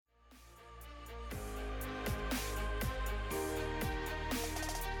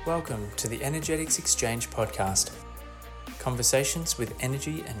welcome to the Energetics Exchange podcast, conversations with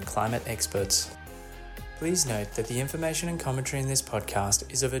energy and climate experts. Please note that the information and commentary in this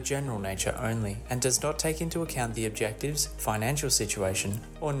podcast is of a general nature only and does not take into account the objectives, financial situation,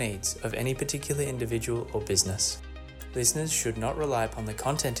 or needs of any particular individual or business. Listeners should not rely upon the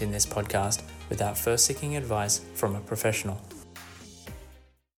content in this podcast without first seeking advice from a professional.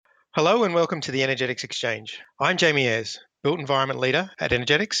 Hello and welcome to the Energetics Exchange. I'm Jamie Ayres, Built Environment Leader at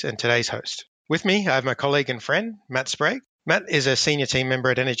Energetics and today's host. With me, I have my colleague and friend, Matt Sprague. Matt is a senior team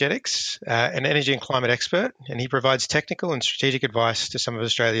member at Energetics, an energy and climate expert, and he provides technical and strategic advice to some of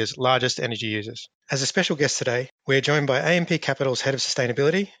Australia's largest energy users. As a special guest today, we are joined by AMP Capital's Head of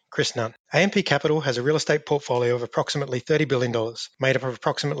Sustainability, Chris Nunn. AMP Capital has a real estate portfolio of approximately $30 billion, made up of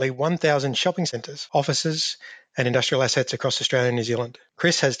approximately 1,000 shopping centres, offices, and industrial assets across Australia and New Zealand.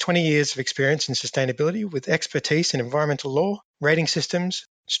 Chris has 20 years of experience in sustainability with expertise in environmental law, rating systems,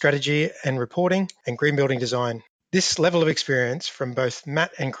 strategy and reporting, and green building design. This level of experience from both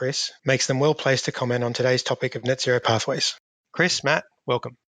Matt and Chris makes them well placed to comment on today's topic of net zero pathways. Chris, Matt,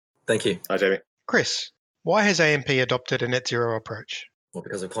 welcome. Thank you. Hi, Jamie. Chris, why has AMP adopted a net zero approach? Well,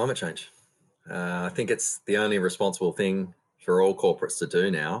 because of climate change. I think it's the only responsible thing for all corporates to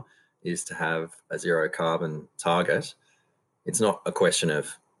do now is to have a zero carbon target. It's not a question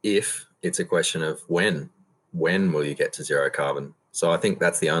of if, it's a question of when. When will you get to zero carbon? So I think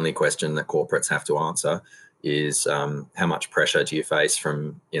that's the only question that corporates have to answer is how much pressure do you face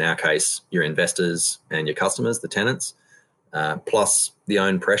from, in our case, your investors and your customers, the tenants, plus the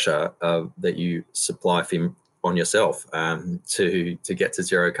own pressure that you supply on yourself to get to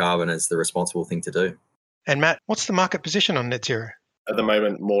zero carbon as the responsible thing to do. And Matt, what's the market position on net zero? At the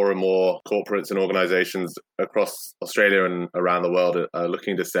moment, more and more corporates and organisations across Australia and around the world are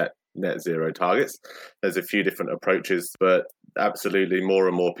looking to set net zero targets. There's a few different approaches, but absolutely more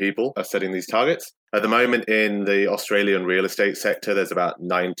and more people are setting these targets. At the moment in the Australian real estate sector, there's about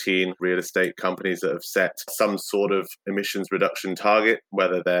 19 real estate companies that have set some sort of emissions reduction target,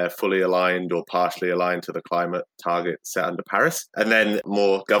 whether they're fully aligned or partially aligned to the climate target set under Paris. And then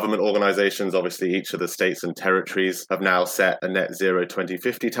more government organisations, obviously each of the states and territories have now set a net zero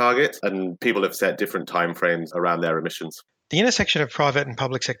 2050 target, and people have set different timeframes around their emissions. The intersection of private and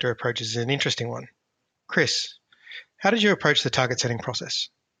public sector approaches is an interesting one. Chris, how did you approach the target setting process?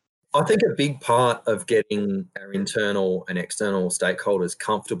 I think a big part of getting our internal and external stakeholders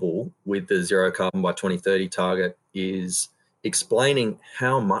comfortable with the zero carbon by 2030 target is explaining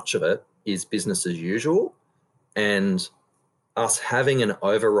how much of it is business as usual and us having an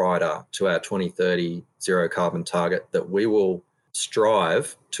overrider to our 2030 zero carbon target that we will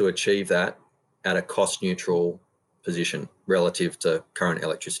strive to achieve that at a cost neutral position relative to current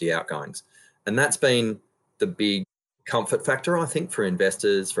electricity outgoings. And that's been the big comfort factor, I think, for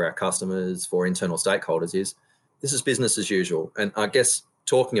investors, for our customers, for internal stakeholders is this is business as usual. And I guess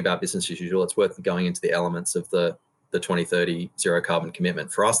talking about business as usual, it's worth going into the elements of the 2030 zero carbon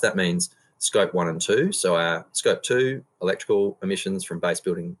commitment. For us, that means scope 1 and 2. So our scope 2, electrical emissions from base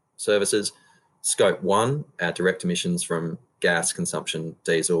building services, scope 1, our direct emissions from gas consumption,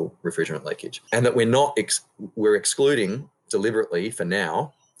 diesel, refrigerant leakage. And that we're excluding deliberately for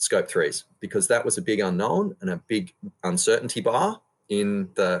now scope 3s, because that was a big unknown and a big uncertainty bar in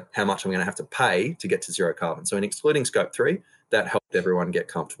the how much I'm going to have to pay to get to zero carbon. So in excluding scope 3, that helped everyone get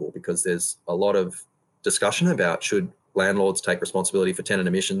comfortable because there's a lot of discussion about should landlords take responsibility for tenant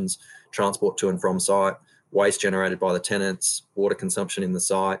emissions, transport to and from site, waste generated by the tenants, water consumption in the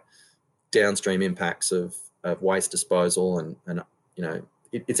site, downstream impacts of waste disposal, and you know,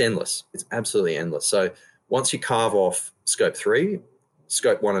 it's endless. It's absolutely endless. So once you carve off scope 3,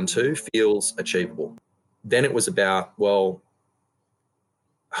 scope 1 and 2 feels achievable. Then it was about,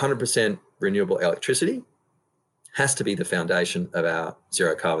 100% renewable electricity has to be the foundation of our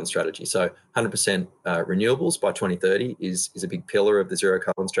zero carbon strategy. So 100% renewables by 2030 is a big pillar of the zero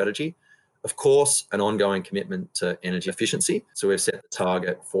carbon strategy. Of course, an ongoing commitment to energy efficiency. So we've set the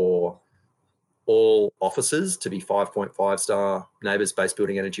target for all offices to be 5.5 star NABERS base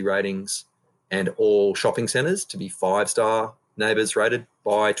building energy ratings and all shopping centres to be 5-star NABERS rated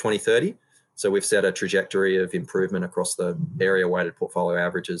by 2030. So we've set a trajectory of improvement across the area weighted portfolio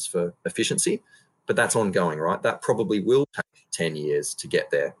averages for efficiency, but that's ongoing, right? That probably will take 10 years to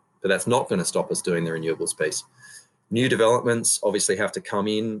get there, but that's not going to stop us doing the renewables piece. New developments obviously have to come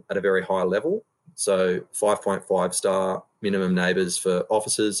in at a very high level. So 5.5 star minimum NABERS for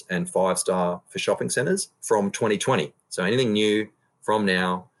offices and 5-star for shopping centres from 2020. So anything new from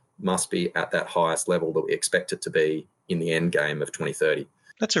now must be at that highest level that we expect it to be in the end game of 2030.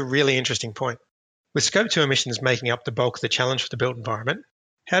 That's a really interesting point. With scope 2 emissions making up the bulk of the challenge for the built environment,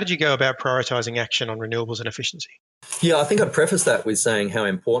 How did you go about prioritising action on renewables and efficiency? Yeah, I think I'd preface that with saying how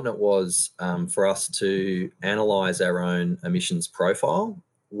important it was for us to analyse our own emissions profile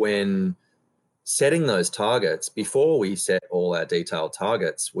when setting those targets. Before we set all our detailed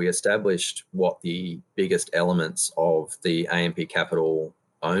targets, we established what the biggest elements of the AMP Capital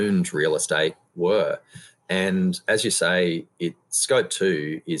owned real estate were. And as you say, Scope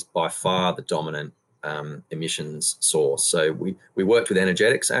 2 is by far the dominant emissions source. So we worked with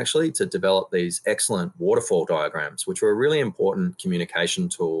Energetics actually to develop these excellent waterfall diagrams, which were a really important communication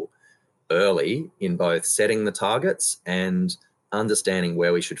tool early in both setting the targets and understanding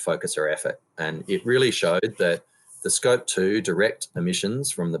where we should focus our effort. And it really showed that the Scope 2 direct emissions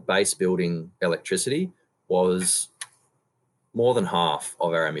from the base building electricity was more than half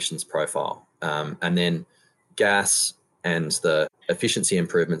of our emissions profile. And then gas and the efficiency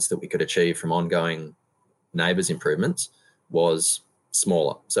improvements that we could achieve from ongoing neighbours improvements was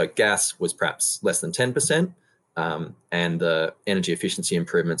smaller. So gas was perhaps less than 10%, and the energy efficiency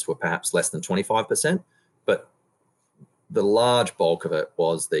improvements were perhaps less than 25%. But the large bulk of it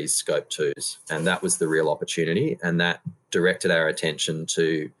was these Scope 2s, and that was the real opportunity, and that directed our attention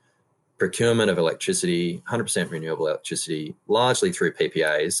to procurement of electricity, 100% renewable electricity, largely through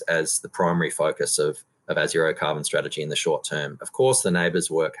PPAs as the primary focus of our zero carbon strategy in the short term. Of course, the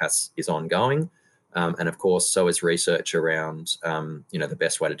neighbours work is ongoing, and of course, so is research around the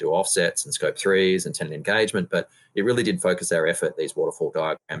best way to do offsets and Scope 3s and tenant engagement. But it really did focus our effort, these waterfall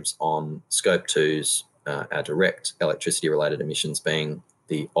diagrams, on Scope 2s, our direct electricity-related emissions being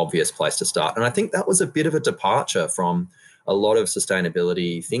the obvious place to start. And I think that was a bit of a departure from a lot of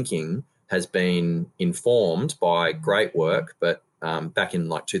sustainability thinking has been informed by great work, but back in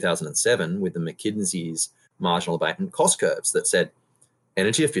like 2007 with the McKinsey's marginal abatement cost curves that said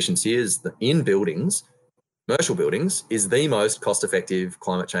energy efficiency in buildings, commercial buildings, is the most cost-effective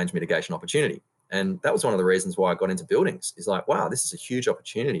climate change mitigation opportunity. And that was one of the reasons why I got into buildings. Is like, wow, this is a huge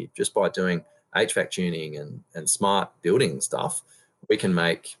opportunity. Just by doing HVAC tuning and smart building stuff, we can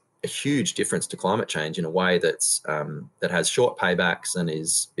make a huge difference to climate change in a way that's that has short paybacks and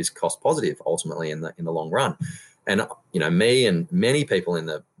is cost positive ultimately in the long run. And me and many people in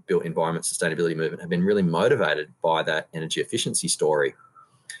the built environment sustainability movement have been really motivated by that energy efficiency story.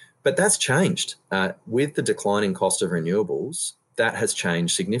 But that's changed with the declining cost of renewables. That has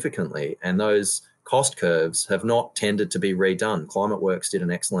changed significantly, and those cost curves have not tended to be redone. ClimateWorks did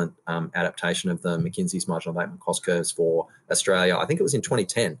an excellent adaptation of the McKinsey's marginal abatement cost curves for Australia. I think it was in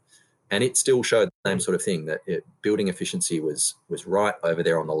 2010. And it still showed the same sort of thing, that building efficiency was right over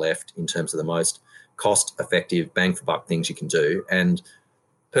there on the left in terms of the most cost-effective, bang-for-buck things you can do. And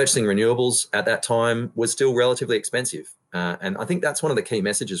purchasing renewables at that time was still relatively expensive. And I think that's one of the key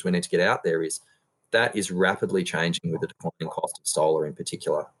messages we need to get out there, is that is rapidly changing with the declining cost of solar in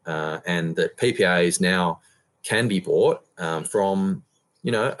particular. And that PPAs now can be bought from,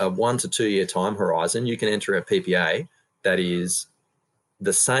 a 1 to 2 year time horizon. You can enter a PPA that is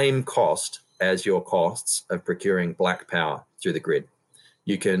the same cost as your costs of procuring black power through the grid.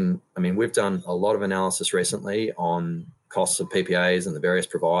 We've done a lot of analysis recently on costs of PPAs and the various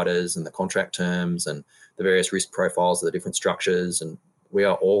providers and the contract terms and the various risk profiles of the different structures. And we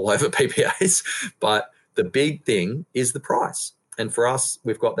are all over PPAs, but the big thing is the price. And for us,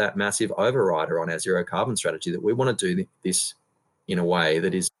 we've got that massive overrider on our zero carbon strategy that we want to do this in a way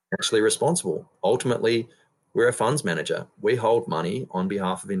that is actually responsible. Ultimately, we're a funds manager. We hold money on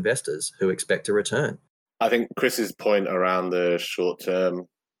behalf of investors who expect a return. I think Chris's point around the short-term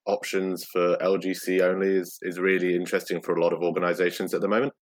options for LGC only is really interesting for a lot of organizations at the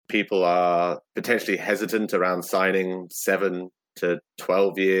moment. People are potentially hesitant around signing 7 to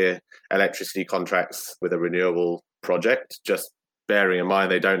 12-year electricity contracts with a renewable project, just bearing in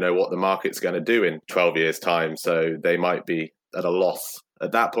mind they don't know what the market's going to do in 12 years' time. So they might be at a loss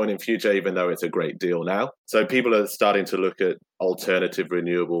at that point in future, even though it's a great deal now. So people are starting to look at alternative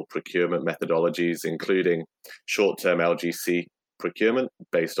renewable procurement methodologies, including short-term LGC procurement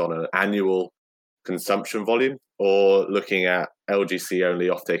based on an annual consumption volume, or looking at LGC-only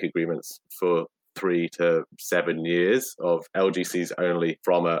offtake agreements for 3 to 7 years of LGCs only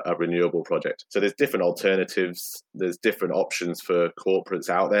from a renewable project. So there's different alternatives, there's different options for corporates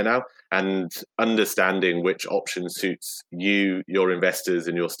out there now, and understanding which option suits you, your investors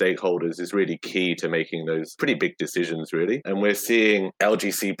and your stakeholders is really key to making those pretty big decisions, really. And we're seeing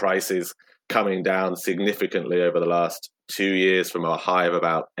LGC prices coming down significantly over the last 2 years from a high of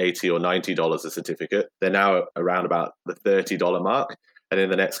about $80 or $90 a certificate. They're now around about the $30 mark. And in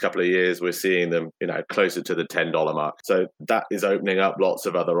the next couple of years, we're seeing them, closer to the $10 mark. So that is opening up lots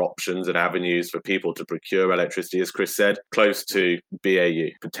of other options and avenues for people to procure electricity, as Chris said, close to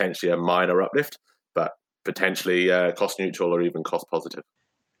BAU, potentially a minor uplift, but potentially cost neutral or even cost positive.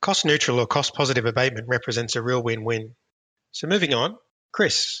 Cost neutral or cost positive abatement represents a real win-win. So moving on,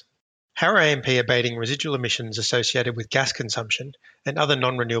 Chris, how are AMP abating residual emissions associated with gas consumption and other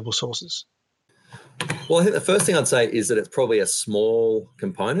non-renewable sources? Well, I think the first thing I'd say is that it's probably a small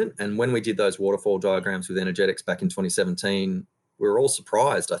component. And when we did those waterfall diagrams with Energetics back in 2017, we were all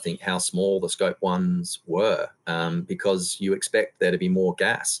surprised, I think, how small the scope ones were, because you expect there to be more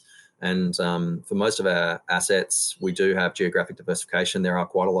gas. And for most of our assets, we do have geographic diversification. There are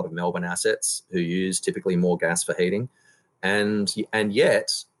quite a lot of Melbourne assets who use typically more gas for heating. And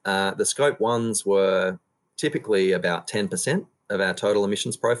yet, the scope ones were typically about 10% of our total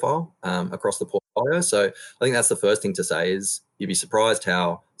emissions profile across the portfolio. So I think that's the first thing to say is you'd be surprised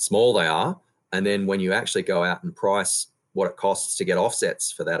how small they are. And then when you actually go out and price what it costs to get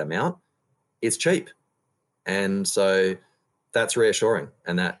offsets for that amount, it's cheap. And so that's reassuring,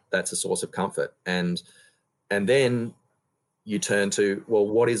 and that's a source of comfort. And then you turn to, well,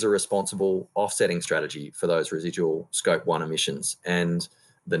 what is a responsible offsetting strategy for those residual scope 1 emissions? And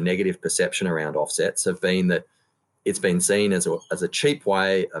the negative perception around offsets have been that it's been seen as a cheap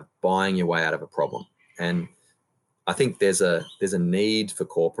way of buying your way out of a problem. And I think there's a need for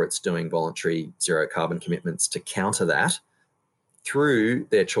corporates doing voluntary zero carbon commitments to counter that through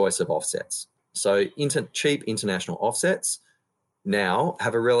their choice of offsets. So cheap international offsets now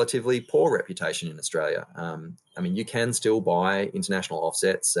have a relatively poor reputation in Australia. You can still buy international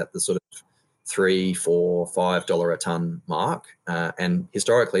offsets at the sort of $3, $4, $5 a tonne mark, and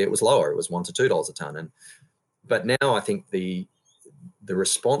historically it was lower. It was $1 to $2 a tonne. But now I think the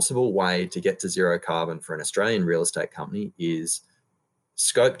responsible way to get to zero carbon for an Australian real estate company is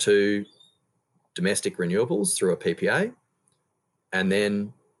scope 2 domestic renewables through a PPA, and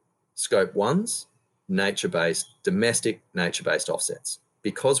then scope 1s domestic nature-based offsets,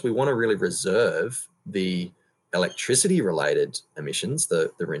 because we want to really reserve the electricity-related emissions,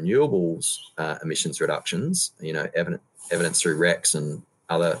 the renewables emissions reductions, evidence through RECs and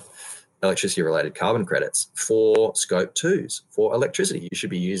other electricity-related carbon credits for scope 2s for electricity. You should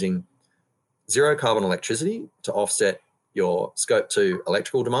be using zero carbon electricity to offset your scope 2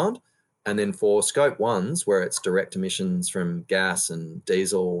 electrical demand. And then for scope 1s, where it's direct emissions from gas and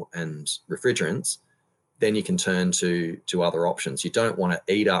diesel and refrigerants, then you can turn to other options. You don't want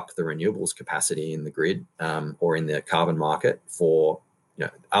to eat up the renewables capacity in the grid or in the carbon market for,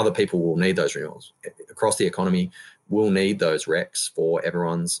 other people will need those renewables. Across the economy, we'll need those RECs for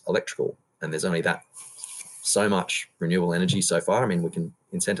everyone's electrical. And there's only so much renewable energy so far. We can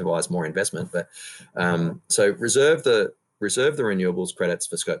incentivize more investment, but so reserve the renewables credits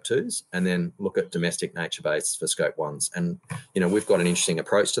for scope 2s and then look at domestic nature-based for scope 1s. And, we've got an interesting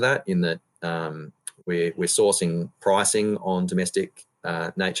approach to that in that we're sourcing pricing on domestic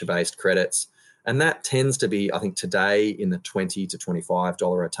nature-based credits. And that tends to be, I think, today in the $20 to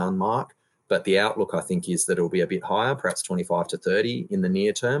 $25 a tonne mark. But the outlook, I think, is that it'll be a bit higher, perhaps 25 to 30 in the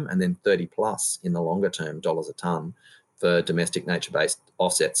near term, and then 30 plus in the longer term dollars a tonne for domestic nature-based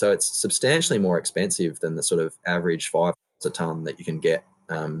offset. So it's substantially more expensive than the sort of average $5 a tonne that you can get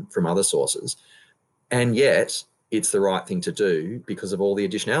from other sources. And yet it's the right thing to do because of all the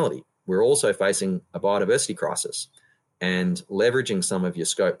additionality. We're also facing a biodiversity crisis, and leveraging some of your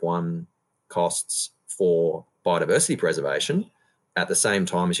scope 1 costs for biodiversity preservation at the same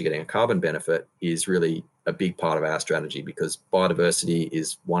time as you're getting a carbon benefit is really a big part of our strategy, because biodiversity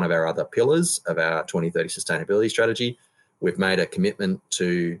is one of our other pillars of our 2030 sustainability strategy. We've made a commitment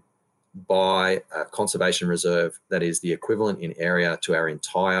to buy a conservation reserve that is the equivalent in area to our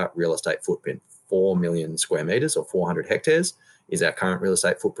entire real estate footprint. 4 million square metres or 400 hectares is our current real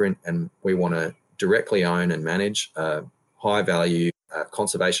estate footprint, and we want to directly own and manage a high-value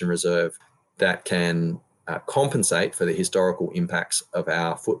conservation reserve that can compensate for the historical impacts of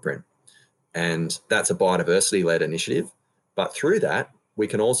our footprint. And that's a biodiversity-led initiative. But through that, we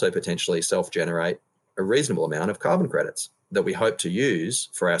can also potentially self-generate a reasonable amount of carbon credits that we hope to use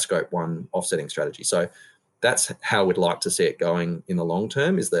for our scope 1 offsetting strategy. So that's how we'd like to see it going in the long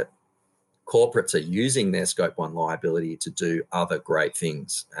term, is that corporates are using their scope 1 liability to do other great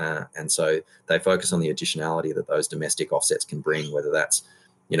things. And so they focus on the additionality that those domestic offsets can bring, whether that's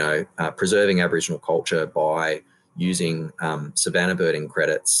preserving Aboriginal culture by using savanna birding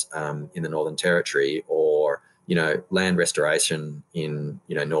credits in the Northern Territory, or land restoration in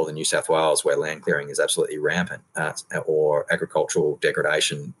northern New South Wales, where land clearing is absolutely rampant, or agricultural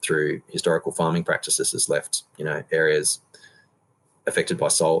degradation through historical farming practices has left areas affected by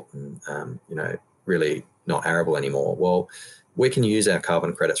salt and, really not arable anymore. Well, we can use our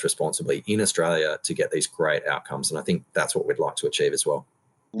carbon credits responsibly in Australia to get these great outcomes. And I think that's what we'd like to achieve as well.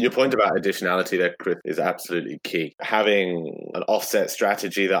 Your point about additionality there, Chris, is absolutely key. Having an offset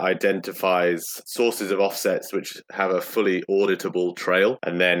strategy that identifies sources of offsets which have a fully auditable trail,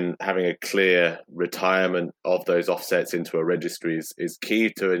 and then having a clear retirement of those offsets into a registry is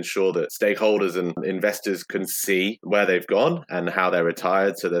key to ensure that stakeholders and investors can see where they've gone and how they're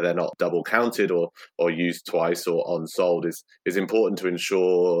retired, so that they're not double counted or used twice or unsold is important to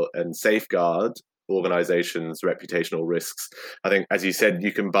ensure and safeguard organizations' reputational risks. I think, as you said,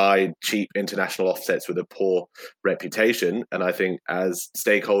 you can buy cheap international offsets with a poor reputation. And I think as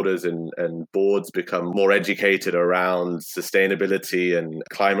stakeholders and boards become more educated around sustainability and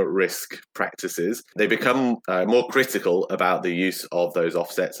climate risk practices, they become more critical about the use of those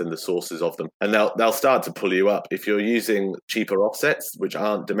offsets and the sources of them. And they'll start to pull you up. If you're using cheaper offsets, which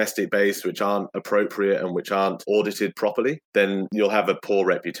aren't domestic based, which aren't appropriate, and which aren't audited properly, then you'll have a poor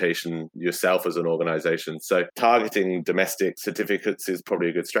reputation yourself as an organization. So targeting domestic certificates is probably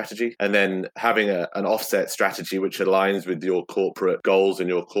a good strategy. And then having an offset strategy which aligns with your corporate goals and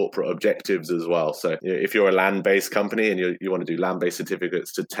your corporate objectives as well. So if you're a land-based company and you want to do land-based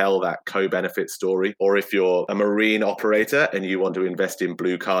certificates to tell that co-benefit story, or if you're a marine operator and you want to invest in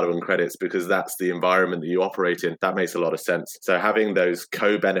blue carbon credits because that's the environment that you operate in, that makes a lot of sense. So having those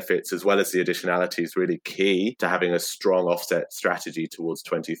co-benefits as well as the additionality is really key to having a strong offset strategy towards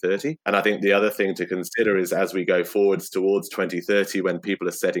 2030. And I think the other thing to consider is, as we go forwards towards 2030, when people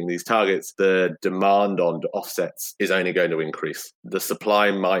are setting these targets, the demand on offsets is only going to increase. The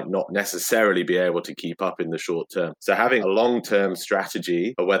supply might not necessarily be able to keep up in the short term. So having a long-term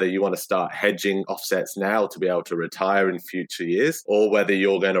strategy of whether you want to start hedging offsets now to be able to retire in future years, or whether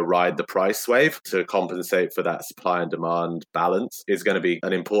you're going to ride the price wave to compensate for that supply and demand balance, is going to be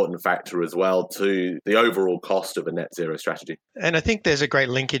an important factor as well to the overall cost of a net zero strategy. And I think there's a great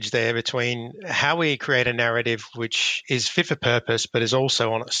linkage there between how we create a narrative which is fit for purpose but is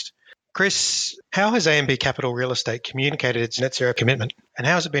also honest. Chris, how has AMP Capital Real Estate communicated its net zero commitment, and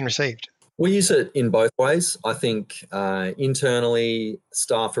how has it been received? We use it in both ways. I think internally,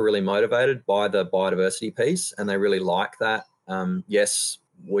 staff are really motivated by the biodiversity piece, and they really like that. Yes,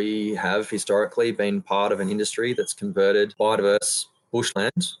 we have historically been part of an industry that's converted biodiverse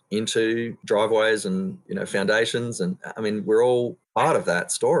bushland into driveways and foundations, and I mean we're all part of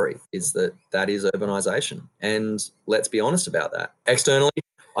that story. Is that is urbanisation, and let's be honest about that. Externally,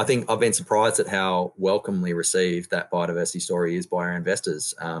 I think I've been surprised at how welcomely received that biodiversity story is by our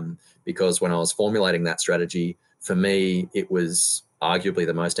investors, because when I was formulating that strategy, for me it was arguably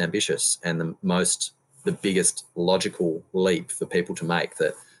the most ambitious and the biggest logical leap for people to make,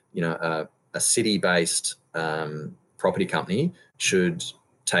 that a city-based property company should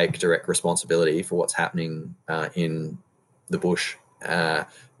take direct responsibility for what's happening in the bush.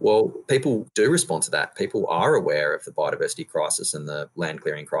 Well, people do respond to that. People are aware of the biodiversity crisis and the land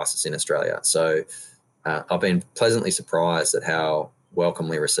clearing crisis in Australia. So I've been pleasantly surprised at how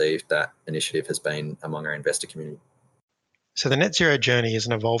welcomely received that initiative has been among our investor community. So the net zero journey is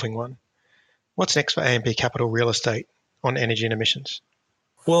an evolving one. What's next for AMP Capital Real Estate on energy and emissions?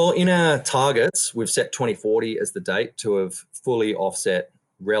 Well, in our targets, we've set 2040 as the date to have fully offset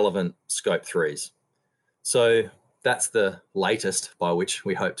relevant Scope 3s. So that's the latest by which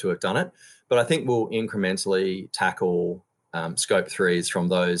we hope to have done it. But I think we'll incrementally tackle Scope 3s from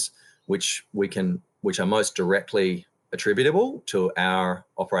those which are most directly attributable to our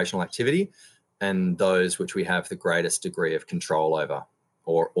operational activity, and those which we have the greatest degree of control over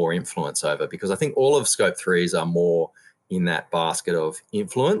or influence over. Because I think all of Scope 3s are more in that basket of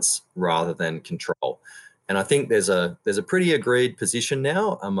influence rather than control. And I think there's a pretty agreed position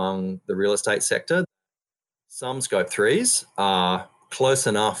now among the real estate sector. Some Scope 3s are close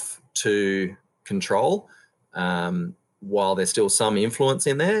enough to control. While there's still some influence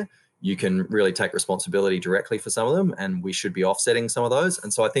in there, you can really take responsibility directly for some of them, and we should be offsetting some of those.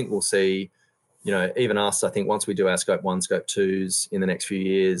 And so I think we'll see, even us, I think once we do our Scope 1, Scope 2s in the next few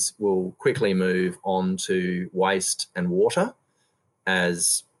years, we'll quickly move on to waste and water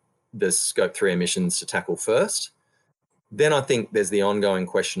as the Scope 3 emissions to tackle first. Then I think there's the ongoing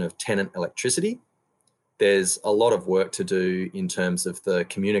question of tenant electricity. There's a lot of work to do in terms of the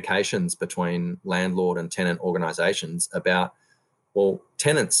communications between landlord and tenant organisations about, well,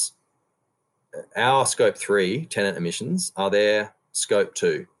 tenants, our Scope 3 tenant emissions are their Scope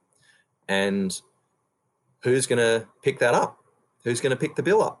 2. And who's going to pick that up? Who's going to pick the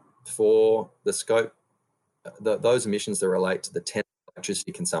bill up for the scope, those emissions that relate to the tenant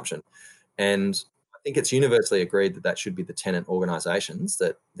electricity consumption? And I think it's universally agreed that should be the tenant organisations,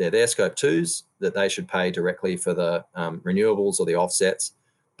 that they're their Scope 2s, that they should pay directly for the renewables or the offsets,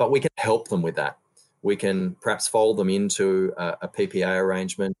 but we can help them with that. We can perhaps fold them into a PPA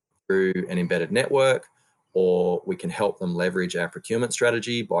arrangement through an embedded network, or we can help them leverage our procurement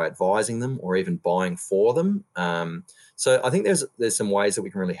strategy by advising them or even buying for them. So I think there's some ways that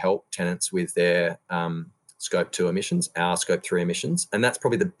we can really help tenants with their Scope 2 emissions, our Scope 3 emissions. And that's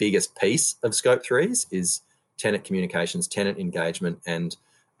probably the biggest piece of Scope 3s is tenant communications, tenant engagement, and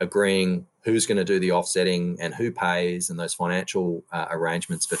agreeing who's going to do the offsetting and who pays, and those financial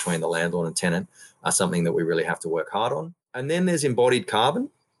arrangements between the landlord and tenant are something that we really have to work hard on. And then there's embodied carbon,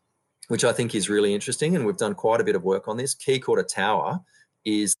 which I think is really interesting, and we've done quite a bit of work on this. Quay Quarter Tower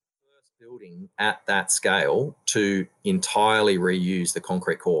is the first building at that scale to entirely reuse the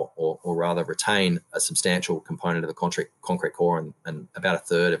concrete core, or rather retain a substantial component of the concrete core and about a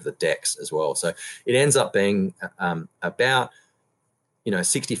third of the decks as well. So it ends up being about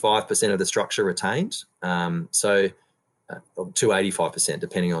 65% of the structure retained, to 85%,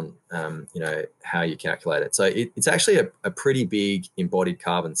 depending on how you calculate it. So it's actually a pretty big embodied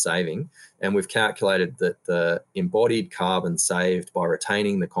carbon saving, and we've calculated that the embodied carbon saved by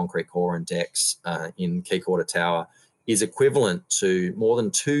retaining the concrete core and decks in Quay Quarter Tower is equivalent to more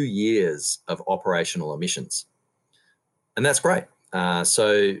than 2 years of operational emissions, and that's great.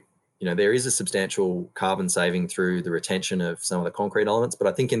 There is a substantial carbon saving through the retention of some of the concrete elements, but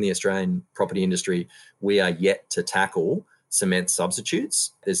I think in the Australian property industry, we are yet to tackle cement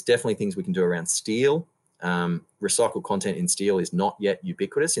substitutes. There's definitely things we can do around steel. Recycled content in steel is not yet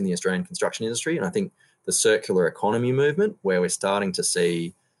ubiquitous in the Australian construction industry, and I think the circular economy movement, where we're starting to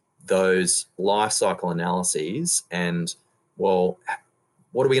see those life cycle analyses and, well,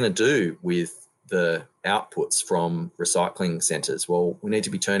 what are we going to do with the outputs from recycling centres? Well, we need to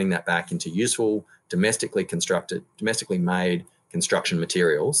be turning that back into useful, domestically made construction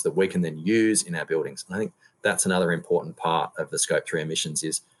materials that we can then use in our buildings. And I think that's another important part of the Scope 3 emissions,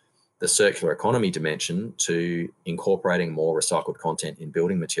 is the circular economy dimension to incorporating more recycled content in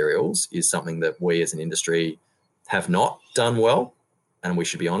building materials is something that we as an industry have not done well, and we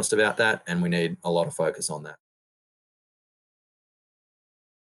should be honest about that, and we need a lot of focus on that.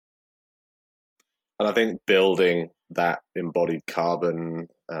 And I think building that embodied carbon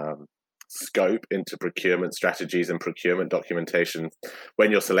scope into procurement strategies and procurement documentation when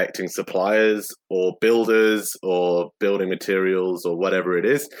you're selecting suppliers or builders or building materials or whatever it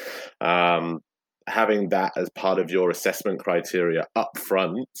is, having that as part of your assessment criteria up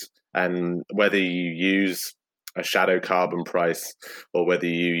front, and whether you use a shadow carbon price or whether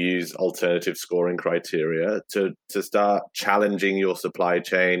you use alternative scoring criteria to start challenging your supply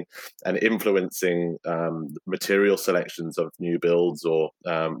chain and influencing material selections of new builds or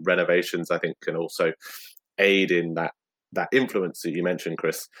renovations, I think can also aid in that influence that you mentioned,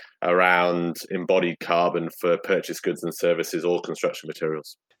 Chris, around embodied carbon for purchased goods and services or construction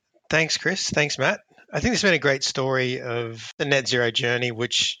materials. Thanks, Chris. Thanks, Matt. I think this has been a great story of the net zero journey,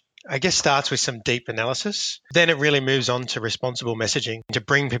 which I guess starts with some deep analysis. Then it really moves on to responsible messaging to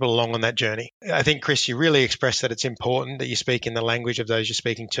bring people along on that journey. I think, Chris, you really expressed that it's important that you speak in the language of those you're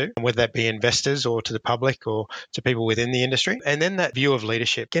speaking to, whether that be investors or to the public or to people within the industry. And then that view of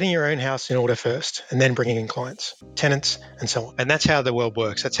leadership, getting your own house in order first and then bringing in clients, tenants, and so on. And that's how the world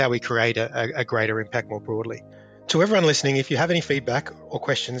works. That's how we create a greater impact more broadly. To everyone listening, if you have any feedback or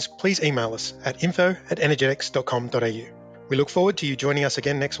questions, please email us at info@energetics.com.au. We look forward to you joining us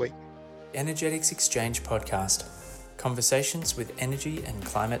again next week. Energetics Exchange Podcast. Conversations with energy and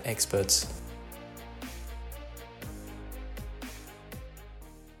climate experts.